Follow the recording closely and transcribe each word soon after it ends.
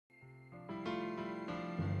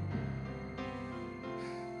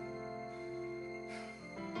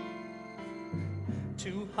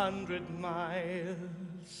200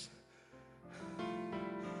 miles.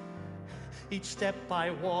 Each step I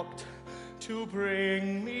walked to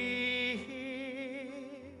bring me here.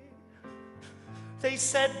 They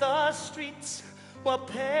said the streets were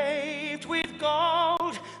paved with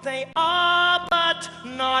gold. They are, but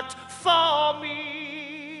not for me.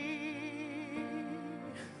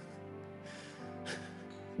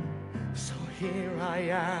 So here I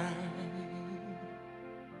am,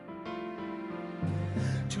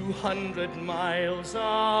 200 miles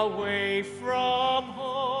away from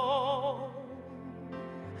home.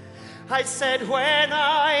 I said, when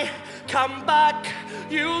I come back,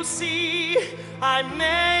 you'll see I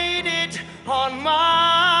made it on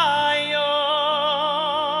my own.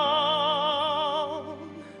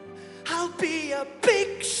 I'll be a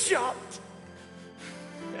big shot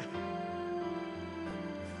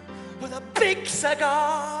with a big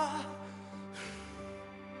cigar.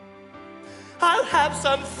 I'll have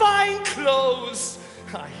some fine clothes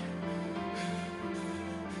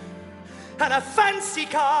and a fancy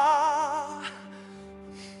car.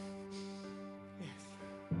 Yes.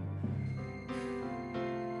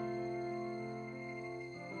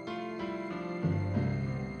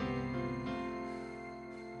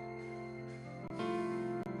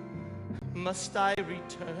 Must I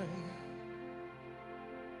return?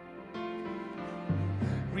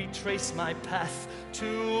 Retrace my path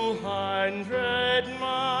 200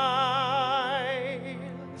 miles.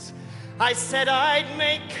 I said I'd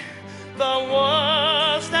make the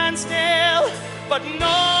world stand still, but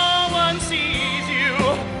no one sees you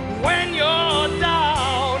when you're